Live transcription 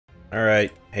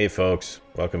Alright, hey folks,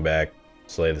 welcome back.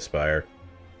 Slay the Spire.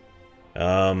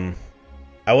 I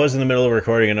was in the middle of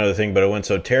recording another thing, but it went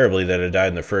so terribly that I died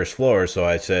in the first floor, so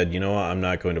I said, you know what, I'm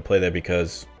not going to play that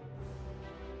because...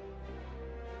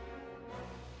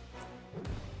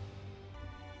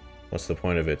 what's the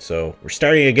point of it? So, we're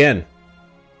starting again!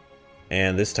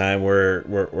 And this time we're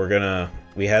gonna...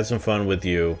 we had some fun with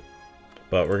you,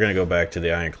 but we're gonna go back to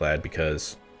the Ironclad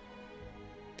because...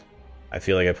 I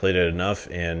feel like I played it enough,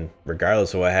 and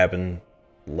regardless of what happened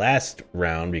last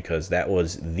round, because that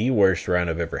was the worst round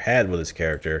I've ever had with this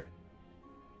character,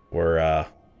 we're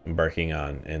embarking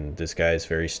on. And this guy is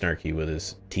very snarky with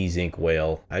his T-Zinc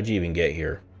whale. How'd you even get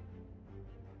here?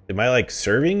 Am I, like,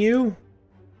 serving you?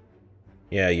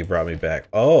 Yeah, you brought me back.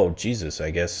 Oh, Jesus, I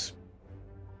guess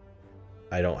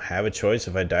I don't have a choice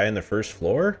if I die in the first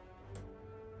floor?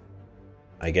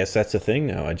 I guess that's a thing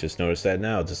now. I just noticed that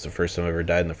now. This is the first time I ever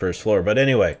died in the first floor. But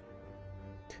anyway,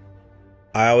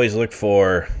 I always look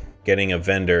for getting a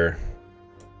vendor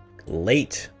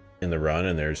late in the run,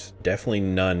 and there's definitely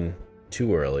none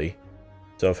too early.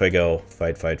 So if I go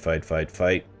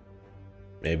fight,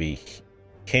 maybe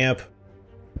camp,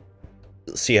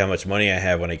 see how much money I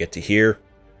have when I get to here,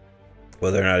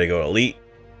 whether or not I go elite,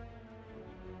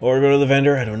 or go to the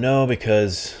vendor, I don't know,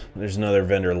 because there's another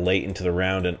vendor late into the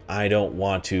round, and I don't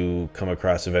want to come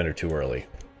across a vendor too early.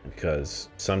 Because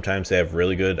sometimes they have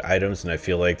really good items, and I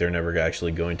feel like they're never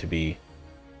actually going to be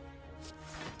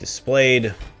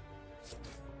displayed.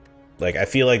 Like, I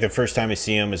feel like the first time I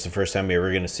see them is the first time you're ever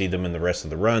going to see them in the rest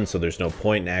of the run, so there's no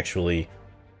point in actually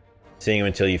seeing them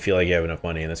until you feel like you have enough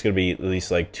money. And it's going to be at least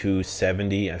like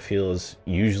 $270, I feel, is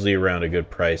usually around a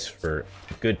good price for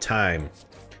a good time.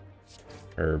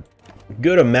 Or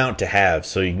good amount to have,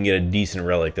 so you can get a decent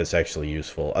relic that's actually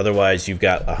useful. Otherwise, you've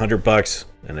got $100,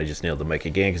 and I just nailed the mic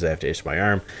again because I have to itch my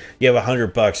arm. You have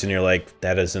 $100, and you're like,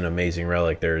 that is an amazing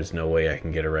relic. There is no way I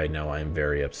can get it right now. I am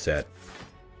very upset.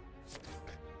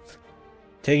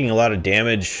 Taking a lot of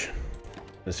damage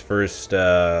this first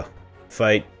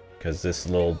fight, because this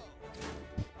little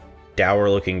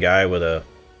dour-looking guy with a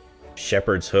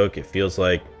shepherd's hook, it feels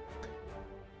like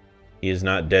he is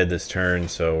not dead this turn,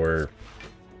 so we're...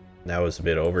 that was a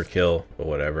bit overkill, but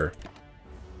whatever.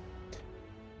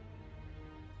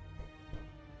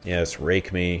 Yes,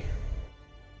 rake me,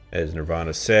 as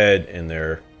Nirvana said in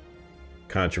their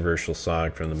controversial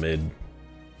song from the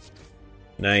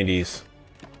mid-90s.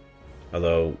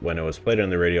 Although, when it was played on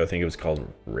the radio, I think it was called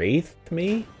Wraith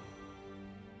Me?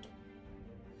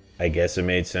 I guess it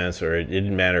made sense, or it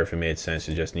didn't matter if it made sense,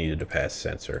 it just needed to pass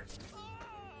censor.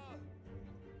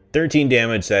 13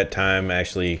 damage that time,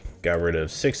 actually got rid of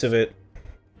 6 of it.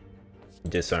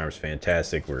 Disarm's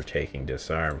fantastic, we're taking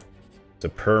disarm. It's a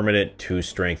permanent 2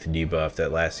 strength debuff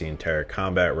that lasts the entire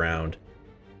combat round.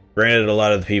 Granted, a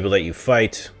lot of the people that you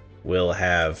fight will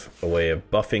have a way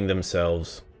of buffing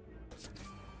themselves.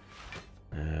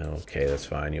 Okay, that's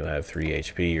fine, you'll have 3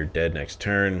 HP, you're dead next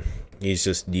turn. He's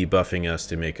just debuffing us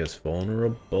to make us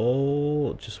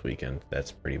vulnerable. Just weakened,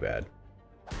 that's pretty bad.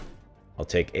 I'll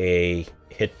take a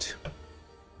hit.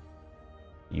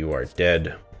 You are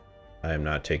dead. I am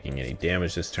not taking any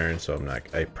damage this turn, so I'm not...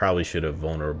 I probably should have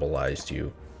vulnerabilized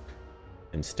you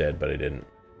instead, but I didn't.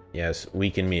 Yes,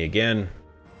 weaken me again.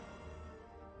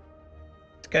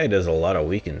 This guy does a lot of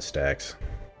weaken stacks.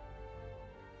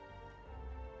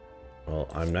 Well,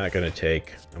 I'm not going to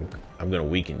take... I'm going to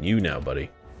weaken you now,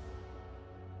 buddy.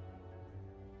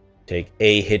 Take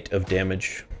a hit of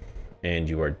damage, and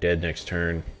you are dead next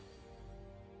turn.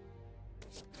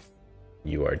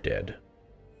 You are dead.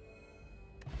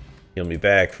 Heal me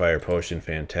back. Fire potion.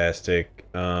 Fantastic.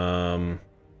 Should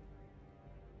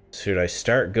I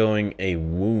start going a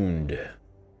wound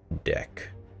deck?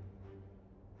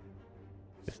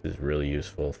 This is really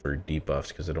useful for debuffs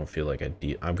because I don't feel like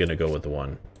I'm gonna go with the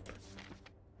one.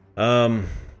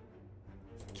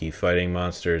 Keep fighting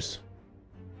monsters.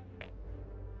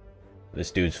 This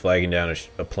dude's flagging down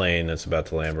a plane that's about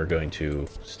to land. We're going to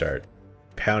start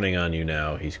pounding on you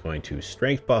now. He's going to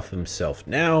strength buff himself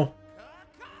now.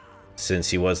 Since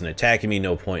he wasn't attacking me,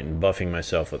 no point in buffing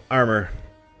myself with armor.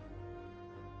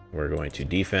 We're going to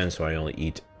defend, so I only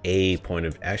eat a point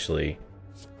of... actually,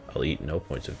 I'll eat no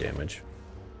points of damage.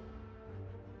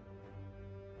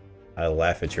 I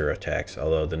laugh at your attacks,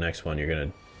 although the next one you're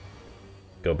going to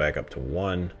go back up to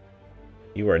 1.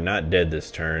 You are not dead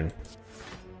this turn.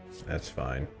 That's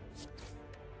fine.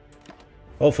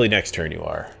 Hopefully next turn you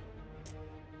are.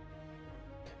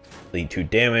 Lead 2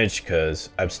 damage,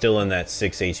 because I'm still in that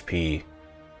 6 HP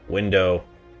window.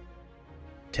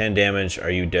 10 damage.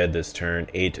 Are you dead this turn?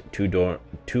 8,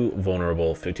 2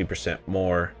 vulnerable, 50%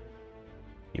 more.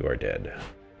 You are dead.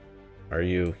 Are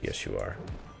you? Yes, you are.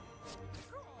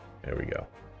 There we go.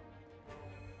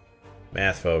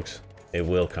 Math, folks. It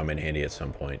will come in handy at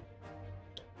some point.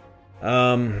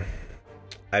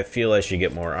 I feel I should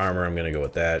get more armor. I'm gonna go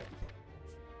with that.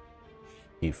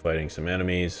 Keep fighting some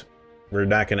enemies. We're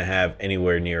not gonna have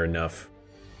anywhere near enough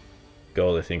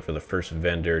gold, I think, for the first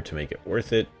vendor to make it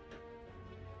worth it.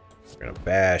 We're gonna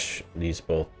bash. These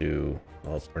both do...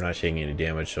 Well, we're not taking any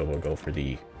damage, so we'll go for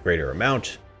the greater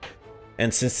amount.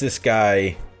 And since this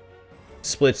guy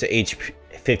splits to HP,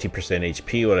 50%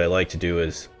 HP, what I like to do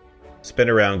is spin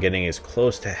around getting as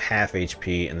close to half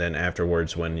HP, and then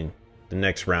afterwards, when the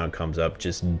next round comes up,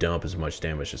 just dump as much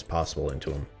damage as possible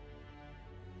into him.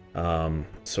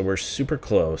 So we're super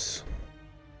close.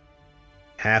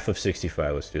 Half of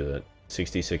 65, let's do that.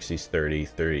 60, 60 is 30,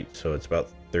 30, so it's about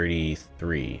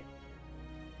 33.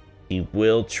 He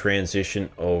will transition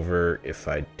over if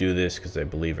I do this, because I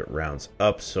believe it rounds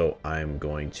up, so I'm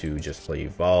going to just play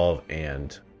Evolve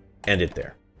and end it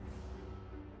there.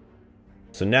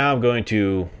 So now I'm going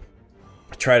to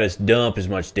try to dump as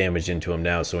much damage into him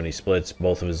now, so when he splits,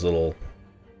 both of his little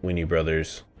weenie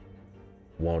brothers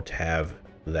won't have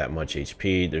that much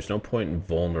HP. There's no point in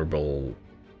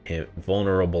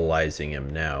vulnerabilizing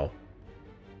him now.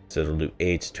 So it'll do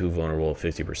 8 to 2 vulnerable,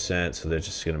 50%, so they're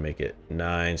just going to make it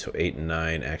 9. So 8 and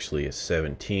 9 actually is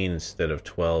 17 instead of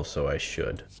 12, so I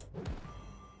should.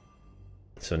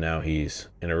 So now he's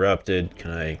interrupted.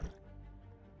 Can I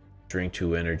drink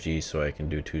 2 energy so I can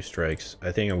do 2 strikes?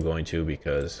 I think I'm going to,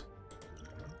 because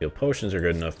heal potions are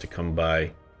good enough to come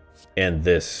by, and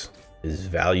this is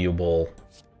valuable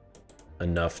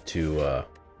enough to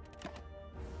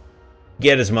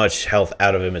get as much health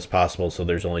out of him as possible, so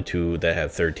there's only 2 that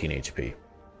have 13 HP.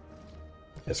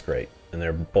 That's great. And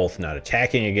they're both not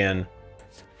attacking again.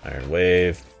 Iron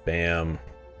Wave, bam,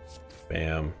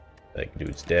 bam. That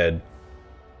dude's dead.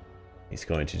 He's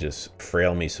going to just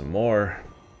frail me some more.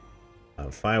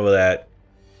 I'm fine with that.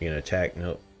 You're gonna attack?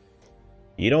 Nope.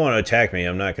 You don't want to attack me,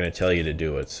 I'm not going to tell you to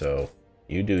do it, so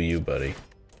you do you, buddy.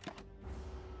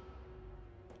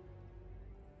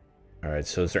 Alright,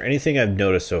 so is there anything I've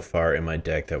noticed so far in my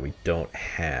deck that we don't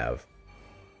have?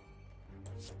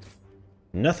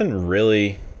 Nothing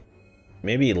really.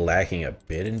 Maybe lacking a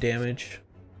bit in damage.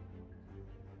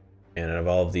 And out of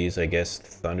all of these, I guess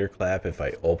Thunderclap if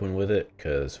I open with it,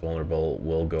 because Vulnerable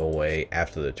will go away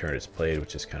after the turn is played,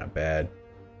 which is kind of bad.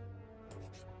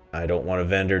 I don't want a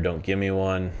vendor, don't give me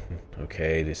one.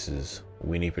 Okay, this is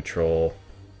Weenie Patrol.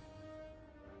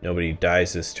 Nobody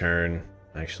dies this turn.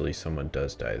 Actually, someone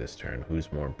does die this turn.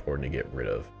 Who's more important to get rid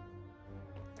of?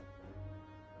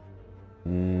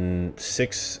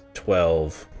 6,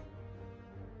 12,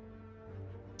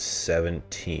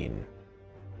 17.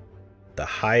 The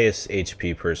highest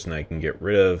HP person I can get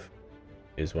rid of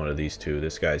is one of these two.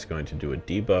 This guy's going to do a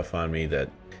debuff on me that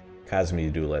causes me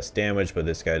to do less damage, but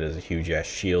this guy does a huge ass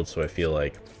shield, so I feel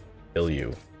like kill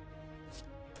you.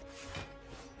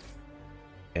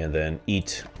 And then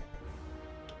eat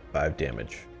 5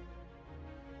 damage.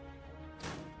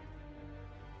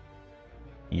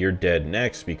 You're dead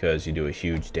next because you do a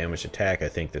huge damage attack, I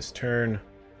think, this turn.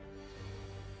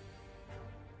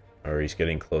 Or he's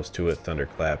getting close to it.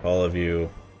 Thunderclap all of you.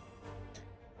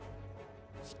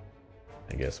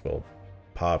 I guess we'll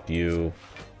pop you.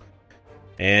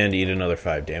 And eat another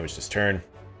 5 damage this turn.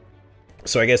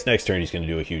 So I guess next turn he's going to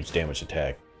do a huge damage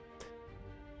attack.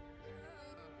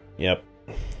 Yep.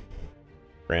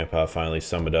 Grandpa finally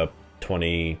summed up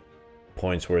 20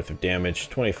 points worth of damage.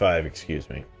 25, excuse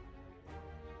me.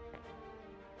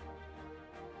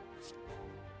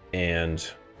 And,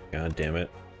 god damn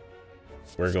it,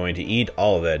 we're going to eat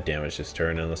all of that damage this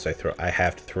turn unless I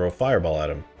have to throw a fireball at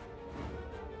him.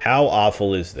 How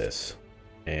awful is this?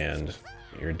 And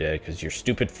you're dead because you're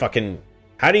stupid fucking...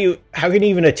 How can you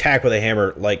even attack with a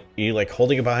hammer? Like, you like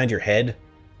holding it behind your head?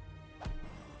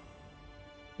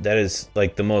 That is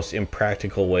like the most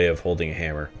impractical way of holding a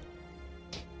hammer.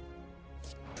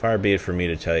 Far be it for me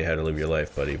to tell you how to live your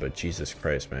life, buddy, but Jesus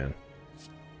Christ, man.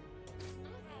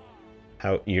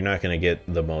 You're not going to get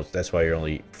the most. That's why you're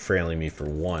only frailing me for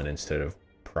 1 instead of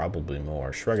probably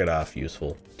more. Shrug it off,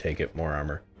 useful. Take it, more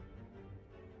armor.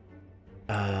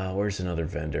 Where's another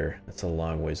vendor? That's a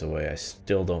long ways away. I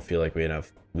still don't feel like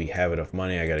we have enough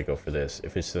money. I got to go for this.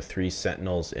 If it's the 3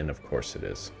 sentinels, and of course it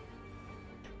is.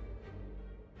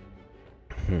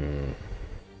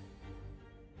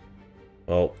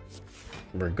 Well,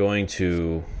 we're going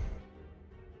to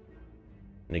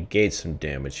negate some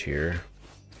damage here.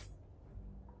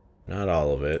 Not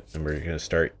all of it. And we're going to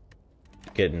start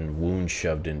getting wounds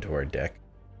shoved into our deck.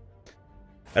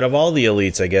 Out of all the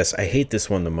elites, I guess, I hate this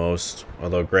one the most.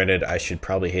 Although, granted, I should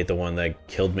probably hate the one that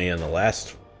killed me in the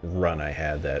last run I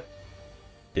had that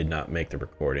did not make the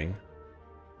recording.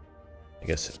 I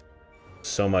guess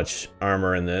so much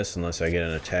armor in this, unless I get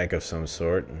an attack of some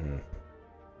sort. And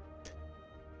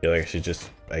I feel like I should just,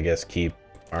 I guess, keep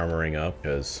armoring up,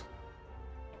 because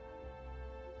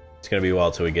it's going to be a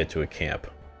while till we get to a camp.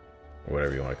 Or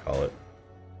whatever you want to call it.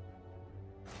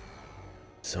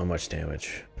 So much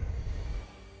damage.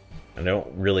 I don't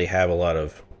really have a lot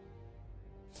of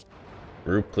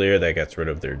group clear. That gets rid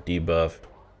of their debuff.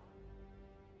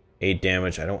 8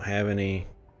 damage. I don't have any.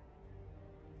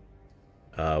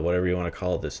 Whatever you want to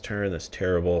call it this turn. That's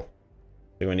terrible.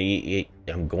 I'm going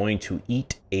to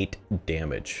eat 8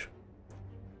 damage.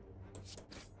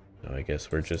 So I guess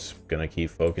we're just going to keep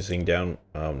focusing down.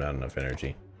 Oh, not enough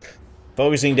energy.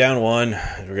 Focusing down 1.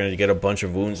 We're going to get a bunch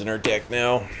of wounds in our deck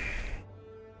now.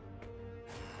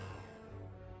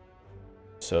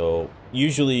 So,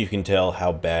 usually you can tell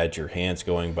how bad your hand's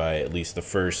going by at least the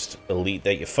first elite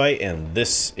that you fight, and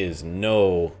this is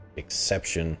no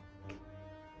exception.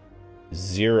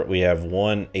 0, we have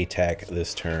 1 attack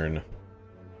this turn.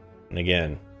 And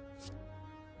again,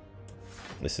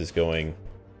 this is going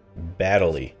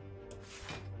badly.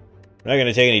 We're not going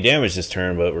to take any damage this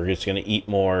turn, but we're just going to eat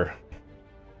more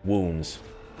wounds.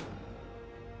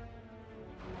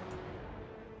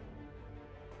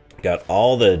 Got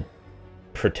all the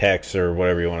protects or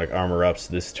whatever you want to armor ups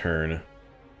this turn.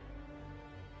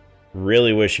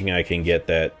 Really wishing I can get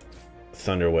that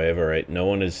thunder wave. Alright, no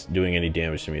one is doing any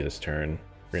damage to me this turn.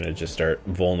 We're gonna just start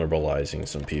vulnerabilizing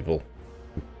some people.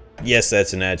 Yes,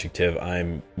 that's an adjective.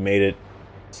 I made it.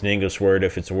 It's an English word.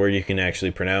 If it's a word you can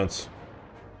actually pronounce,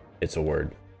 it's a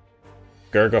word.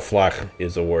 Gurgaflach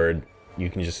is a word. You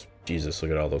can just... Jesus,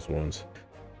 look at all those wounds.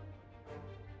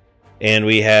 And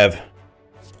we have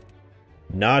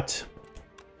not...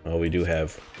 Oh, we do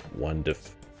have one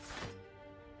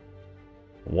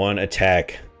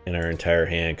attack in our entire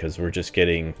hand, because we're just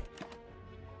getting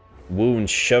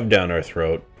wounds shoved down our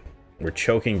throat. We're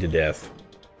choking to death.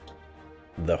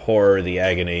 The horror, the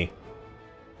agony,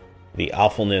 the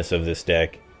awfulness of this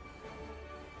deck.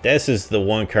 This is the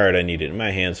one card I needed. My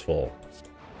hand's full.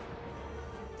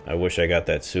 I wish I got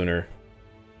that sooner.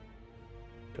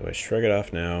 Do I shrug it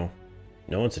off now?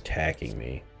 No one's attacking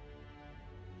me.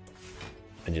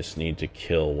 I just need to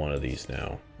kill one of these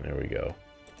now. There we go.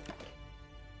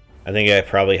 I think I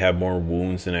probably have more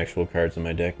wounds than actual cards in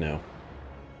my deck now.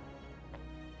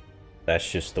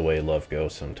 That's just the way love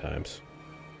goes sometimes.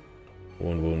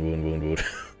 Wound, wound, wound, wound, wound.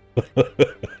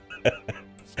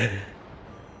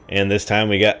 And this time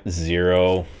we got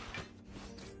 0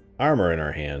 armor in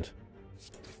our hand.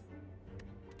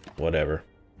 Whatever.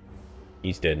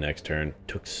 He's dead next turn.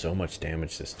 Took so much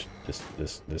damage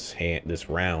this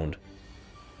round.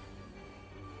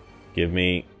 Give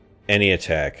me any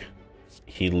attack.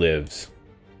 He lives.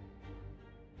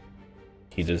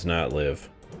 He does not live.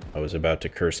 I was about to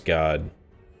curse God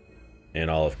and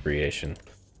all of creation.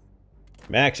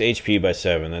 Max HP by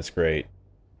 7. That's great.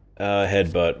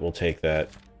 Headbutt. We'll take that.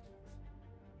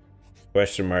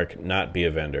 Question mark. Not be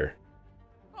a vendor.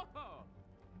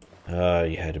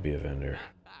 You had to be a vendor.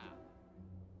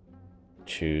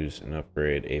 Choose and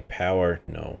upgrade a power.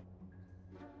 No.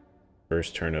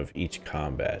 First turn of each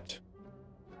combat.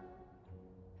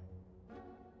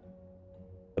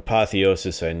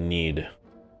 Apotheosis I need.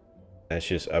 That's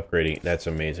just upgrading. That's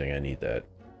amazing. I need that.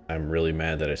 I'm really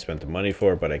mad that I spent the money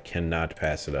for it, but I cannot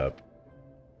pass it up.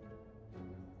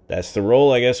 That's the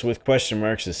roll, I guess, with question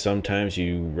marks, is sometimes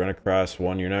you run across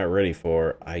one you're not ready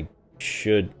for. I'm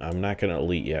not going to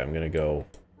elite yet. I'm going to go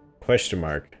question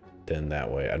mark, then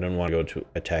that way. I don't want to go to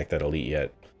attack that elite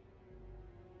yet.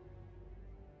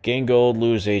 Gain gold,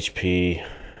 lose HP.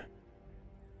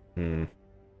 Fallen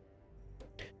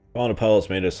Apollo's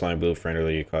made of slime blue.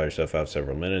 Frantically, you call yourself out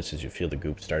several minutes as you feel the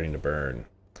goop starting to burn.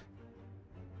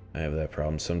 I have that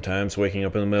problem sometimes, waking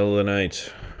up in the middle of the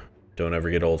night. Don't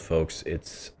ever get old, folks.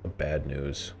 It's bad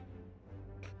news.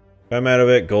 If I'm out of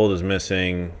it, gold is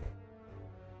missing.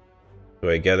 Do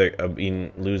I gather? I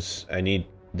mean, lose. I need.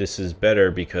 This is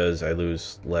better because I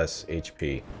lose less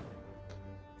HP.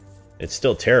 It's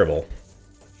still terrible.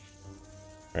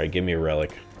 Alright, give me a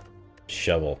relic.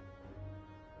 Shovel.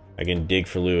 I can dig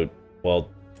for loot. Well,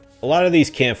 a lot of these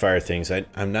campfire things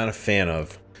I'm not a fan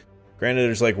of. Granted,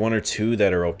 there's like 1 or 2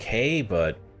 that are okay,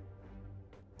 but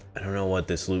I don't know what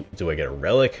this loot... Do I get a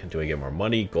relic? Do I get more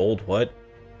money? Gold? What?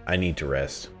 I need to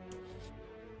rest.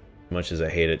 As much as I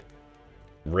hate it.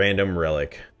 Random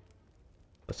relic.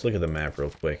 Let's look at the map real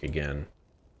quick again.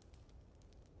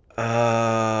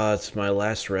 It's my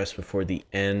last rest before the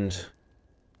end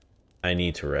I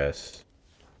need to rest.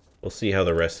 We'll see how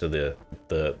the rest of the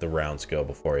rounds go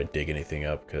before I dig anything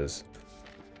up, because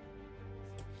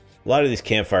a lot of these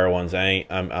campfire ones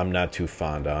I'm not too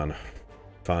fond of,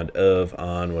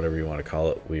 whatever you want to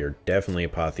call it. We are definitely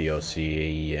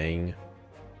apotheosing.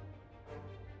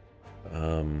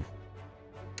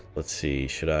 Let's see,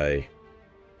 should I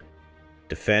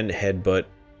defend, headbutt,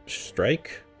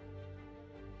 strike?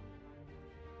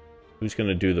 Who's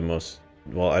gonna do the most?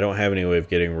 Well, I don't have any way of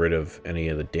getting rid of any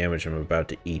of the damage I'm about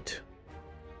to eat,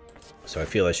 so I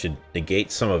feel I should negate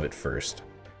some of it first.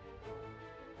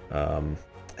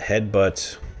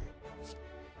 Headbutt.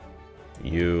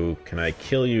 You, can I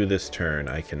kill you this turn?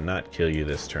 I cannot kill you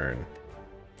this turn.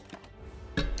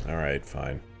 Alright,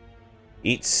 fine.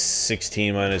 Eat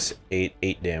 16 minus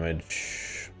 8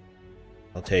 damage.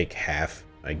 I'll take half,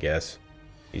 I guess.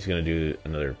 He's gonna do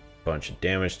another bunch of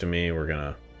damage to me. We're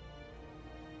gonna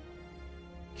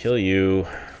kill you.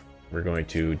 We're going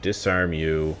to disarm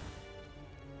you.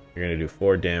 You're gonna do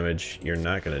 4 damage. You're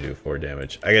not gonna do 4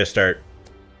 damage. I gotta start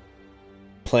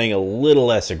playing a little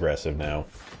less aggressive now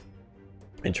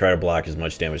and try to block as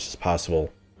much damage as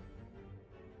possible.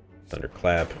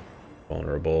 Thunderclap.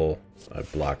 Vulnerable.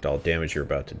 I've blocked all damage you're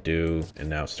about to do, and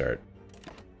now start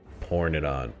pouring it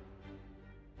on.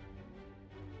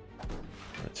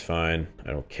 That's fine.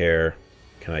 I don't care.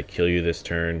 Can I kill you this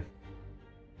turn?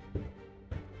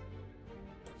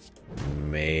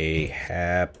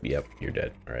 Mayhap. Yep, you're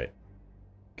dead. Alright.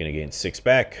 Gonna gain 6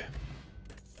 back.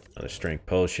 Another strength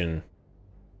potion.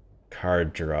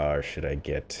 Card draw, or should I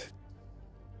get...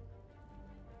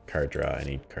 Card draw. I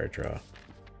need card draw.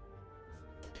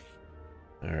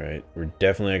 Alright, we're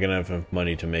definitely not gonna have enough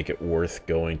money to make it worth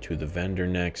going to the vendor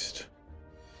next.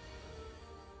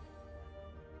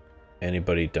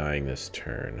 Anybody dying this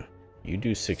turn? You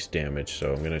do 6 damage,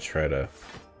 so I'm gonna try to...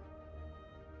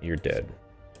 You're dead.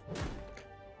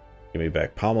 Give me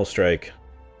back Pommel Strike.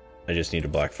 I just need to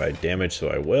block 5 damage, so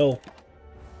I will.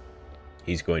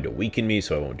 He's going to weaken me,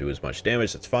 so I won't do as much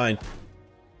damage. That's fine.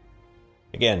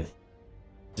 Again,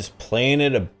 just playing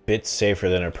it a bit safer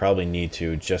than I probably need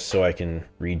to, just so I can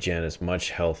regen as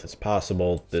much health as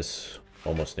possible. This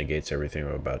almost negates everything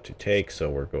I'm about to take, so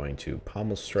we're going to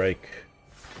Pommel Strike.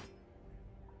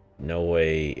 No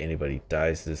way anybody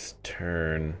dies this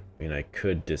turn. I mean, I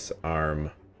could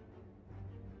disarm.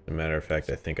 As a matter of fact,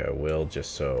 I think I will,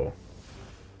 just so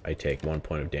I take 1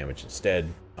 point of damage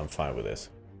instead. I'm fine with this.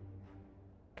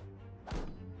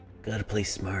 Gotta play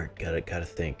smart. Gotta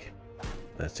think.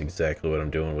 That's exactly what I'm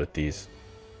doing with these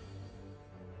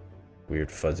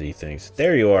weird fuzzy things.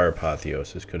 There you are,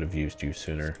 Apotheosis. Could have used you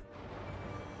sooner.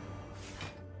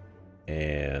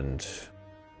 And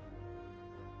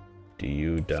do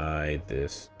you die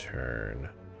this turn?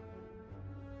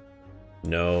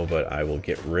 No, but I will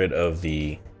get rid of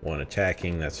the one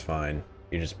attacking. That's fine.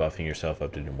 You're just buffing yourself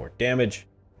up to do more damage.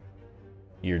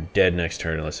 You're dead next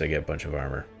turn unless I get a bunch of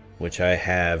armor, which I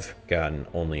have gotten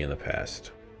only in the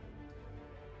past.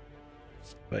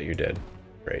 But you're dead.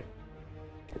 Great.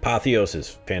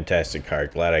 Apotheosis, fantastic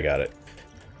card. Glad I got it.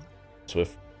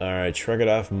 Swift. Alright, shrug it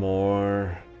off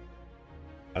more.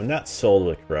 I'm not sold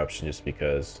with corruption just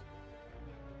because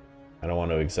I don't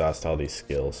want to exhaust all these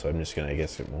skills, so I'm just gonna, I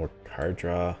guess, get more card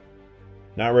draw.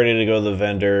 Not ready to go to the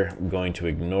vendor. I'm going to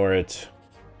ignore it.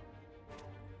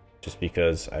 Just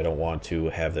because I don't want to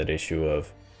have that issue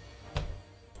of...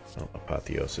 Oh,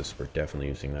 Apotheosis, we're definitely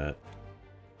using that.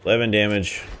 11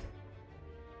 damage.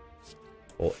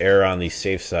 We'll err on the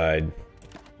safe side.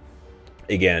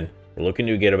 Again, we're looking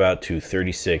to get about to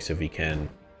 36 if we can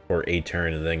for a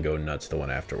turn, and then go nuts the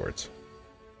one afterwards.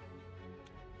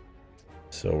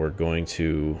 So we're going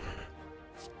to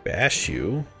bash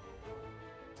you.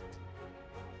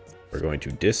 We're going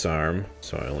to disarm,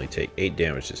 so I only take 8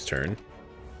 damage this turn.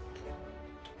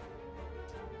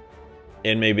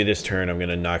 And maybe this turn I'm going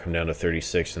to knock him down to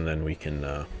 36, and then we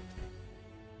can...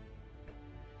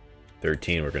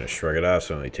 13, we're going to shrug it off,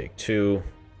 so I only take 2.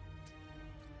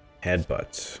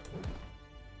 Headbutts.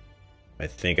 I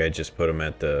think I just put him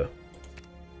at the...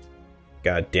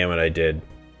 God damn it, I did.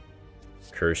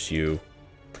 Curse you.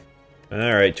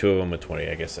 Alright, 2 of them with 20.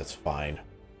 I guess that's fine.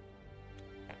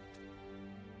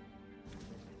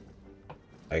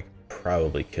 I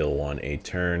probably kill one a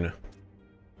turn.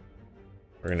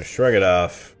 We're going to shrug it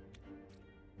off.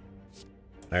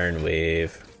 Iron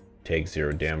Wave. Take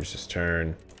 0 damage this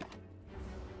turn.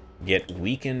 Get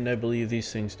weakened, I believe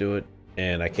these things do it.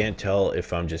 And I can't tell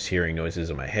if I'm just hearing noises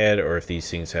in my head or if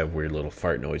these things have weird little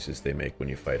fart noises they make when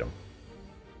you fight them.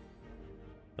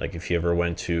 Like if you ever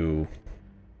went to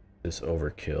this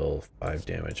overkill, 5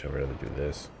 damage, I'd rather do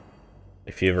this.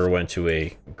 If you ever went to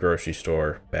a grocery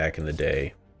store back in the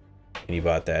day and you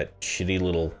bought that shitty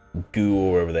little goo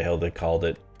or whatever the hell they called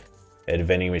it at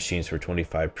vending machines for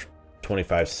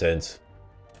 25 cents,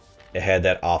 it had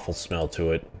that awful smell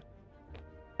to it.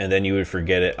 And then you would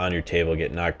forget it on your table,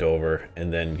 get knocked over,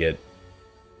 and then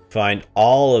find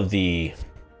all of the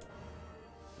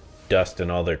dust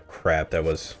and all the crap that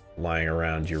was lying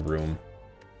around your room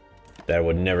that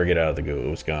would never get out of the goo. It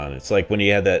was gone. It's like when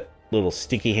you had that little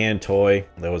sticky hand toy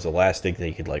that was elastic that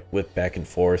you could like whip back and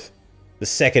forth. The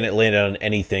second it landed on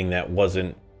anything that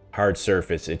wasn't hard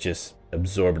surface, it just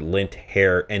absorbed lint,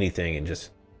 hair, anything, and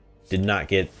just did not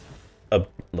get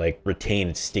retain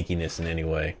its stickiness in any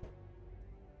way.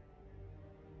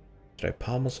 Should I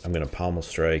pommel? I'm gonna pommel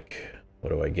strike. What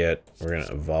do I get? We're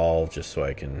gonna evolve just so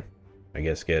I can, I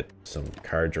guess, get some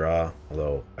card draw,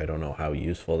 although I don't know how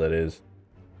useful that is.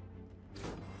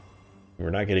 We're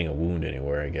not getting a wound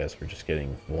anywhere, I guess. We're just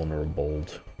getting vulnerable.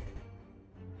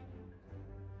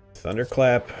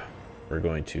 Thunderclap. We're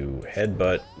going to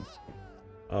headbutt.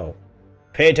 Oh.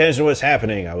 Pay attention to what's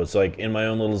happening. I was like in my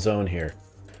own little zone here.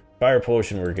 Fire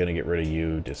potion, we're gonna get rid of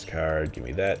you. Discard. Give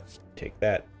me that. Take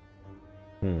that.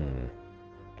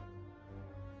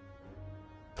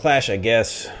 Clash, I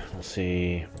guess. We'll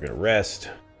see. We're gonna rest.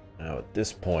 Now at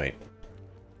this point,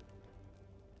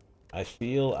 I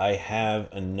feel I have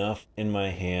enough in my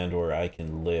hand where I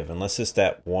can live. Unless it's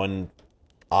that one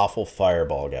awful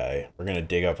fireball guy. We're gonna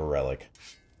dig up a relic.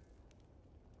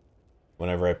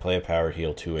 Whenever I play a power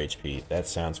heal 2 HP. That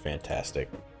sounds fantastic.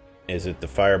 Is it the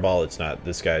fireball? It's not.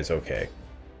 This guy's okay.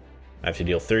 I have to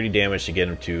deal 30 damage to get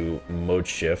him to mode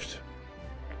shift.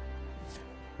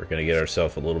 We're gonna get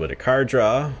ourselves a little bit of card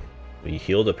draw. We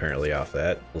healed apparently off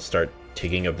that. We'll start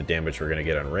taking up the damage we're gonna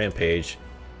get on Rampage.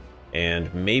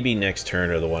 And maybe next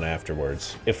turn or the one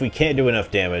afterwards. If we can't do enough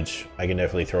damage, I can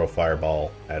definitely throw a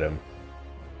fireball at him.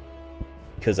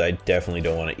 Because I definitely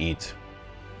don't want to eat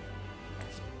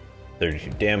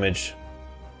 32 damage.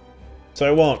 So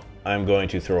I won't. I'm going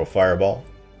to throw a fireball.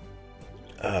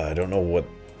 I don't know what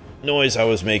noise I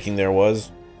was making there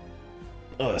was.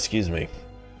 Oh, excuse me.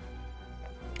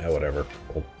 Whatever.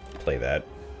 We'll play that.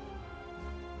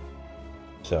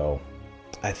 So,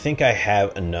 I think I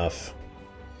have enough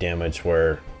damage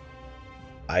where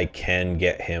I can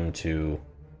get him to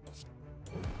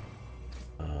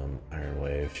Iron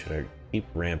Wave. Should I keep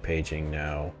rampaging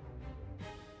now?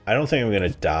 I don't think I'm gonna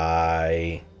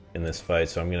die in this fight,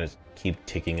 so I'm gonna keep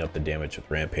ticking up the damage with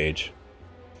Rampage.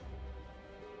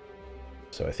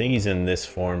 So I think he's in this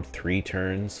form 3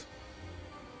 turns.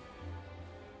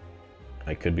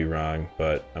 I could be wrong,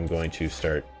 but I'm going to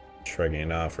start shrugging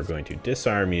it off. We're going to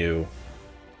disarm you.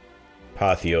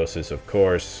 Apotheosis, of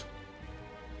course.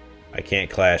 I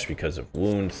can't clash because of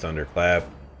wound. Thunderclap.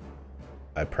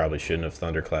 I probably shouldn't have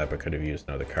Thunderclap. I could have used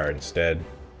another card instead.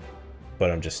 But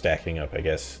I'm just stacking up, I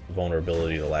guess,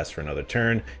 vulnerability to last for another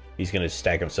turn. He's going to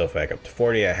stack himself back up to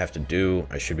 40. I have to do.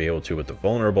 I should be able to with the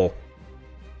vulnerable.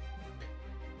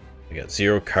 I got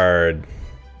 0 card.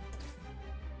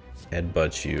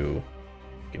 Headbutt you.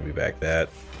 Give me back that.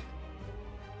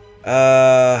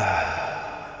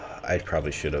 I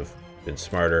probably should have been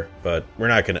smarter, but we're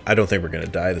not gonna. I don't think we're gonna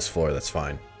die this floor. That's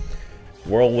fine.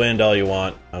 Whirlwind all you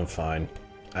want. I'm fine.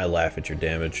 I laugh at your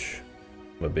damage.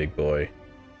 I'm a big boy.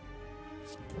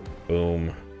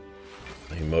 Boom.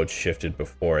 He mode shifted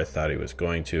before I thought he was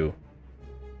going to.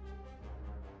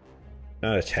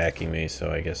 Not attacking me,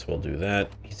 so I guess we'll do that.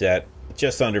 He's at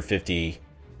just under 50%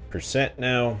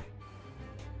 now.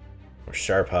 Or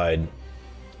Sharphide.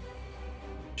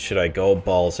 Should I go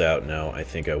balls out? No, I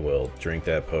think I will. Drink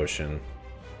that potion.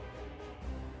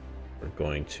 We're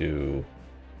going to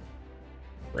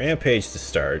Rampage to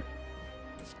start.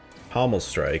 Pommel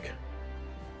Strike.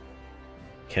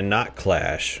 Cannot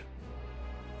clash.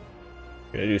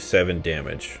 I'm going to do 7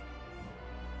 damage.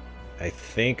 I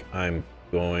think I'm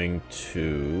going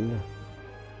to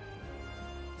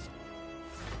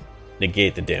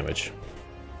negate the damage.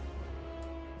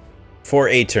 For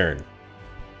a turn.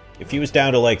 If he was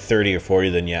down to like 30 or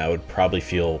 40, then yeah, I would probably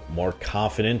feel more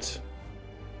confident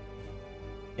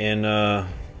in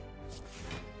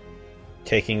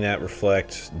taking that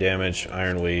reflect damage.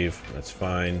 Iron Weave, that's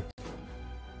fine.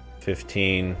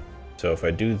 15. So if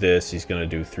I do this, he's going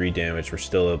to do 3 damage. We're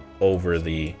still over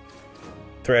the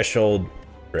threshold.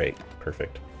 Great,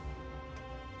 perfect.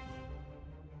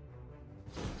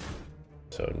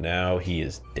 So now he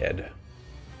is dead.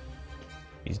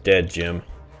 He's dead, Jim.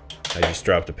 I just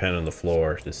dropped a pen on the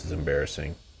floor. This is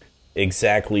embarrassing.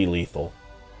 Exactly lethal.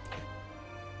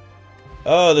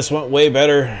 Oh, this went way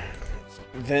better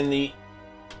than the...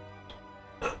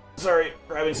 Sorry,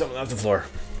 grabbing something off the floor.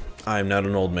 I'm not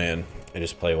an old man. I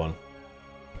just play one.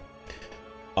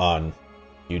 On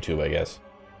YouTube, I guess.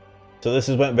 So this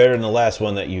has went better than the last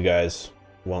one that you guys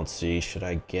won't see. Should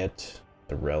I get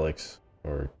the relics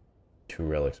or 2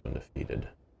 relics when defeated?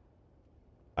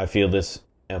 I feel this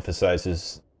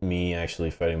emphasizes me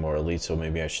actually fighting more elite, so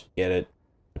maybe I should get it.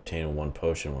 Obtain 1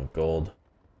 potion, 1 gold.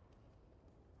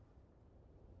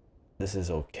 This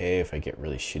is okay if I get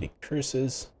really shitty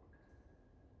curses.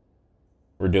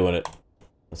 We're doing it.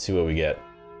 Let's see what we get.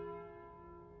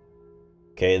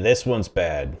 Okay, this one's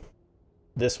bad.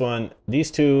 This one, these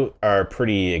 2 are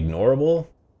pretty ignorable.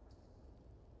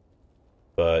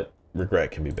 But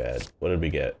regret can be bad. What did we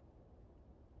get?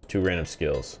 2 random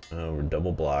skills. We're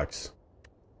double blocks.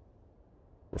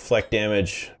 Reflect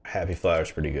damage. Happy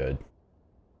Flower's pretty good.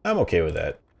 I'm okay with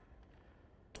that.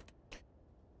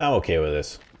 I'm okay with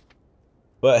this.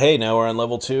 But hey, now we're on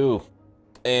level 2.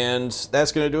 And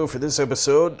that's going to do it for this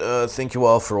episode. Thank you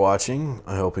all for watching.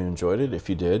 I hope you enjoyed it. If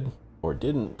you did or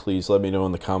didn't, please let me know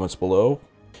in the comments below.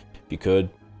 If you could,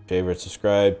 favorite,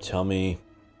 subscribe, tell me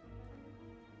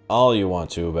all you want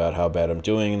to about how bad I'm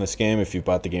doing in this game. If you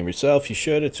bought the game yourself, you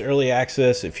should. It's early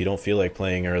access. If you don't feel like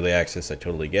playing early access, I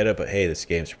totally get it. But hey, this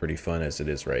game's pretty fun as it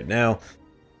is right now.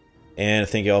 And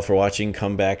thank you all for watching.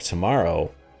 Come back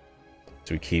tomorrow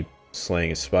as we keep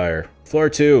slaying a spire. Floor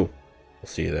 2. We'll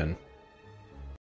see you then.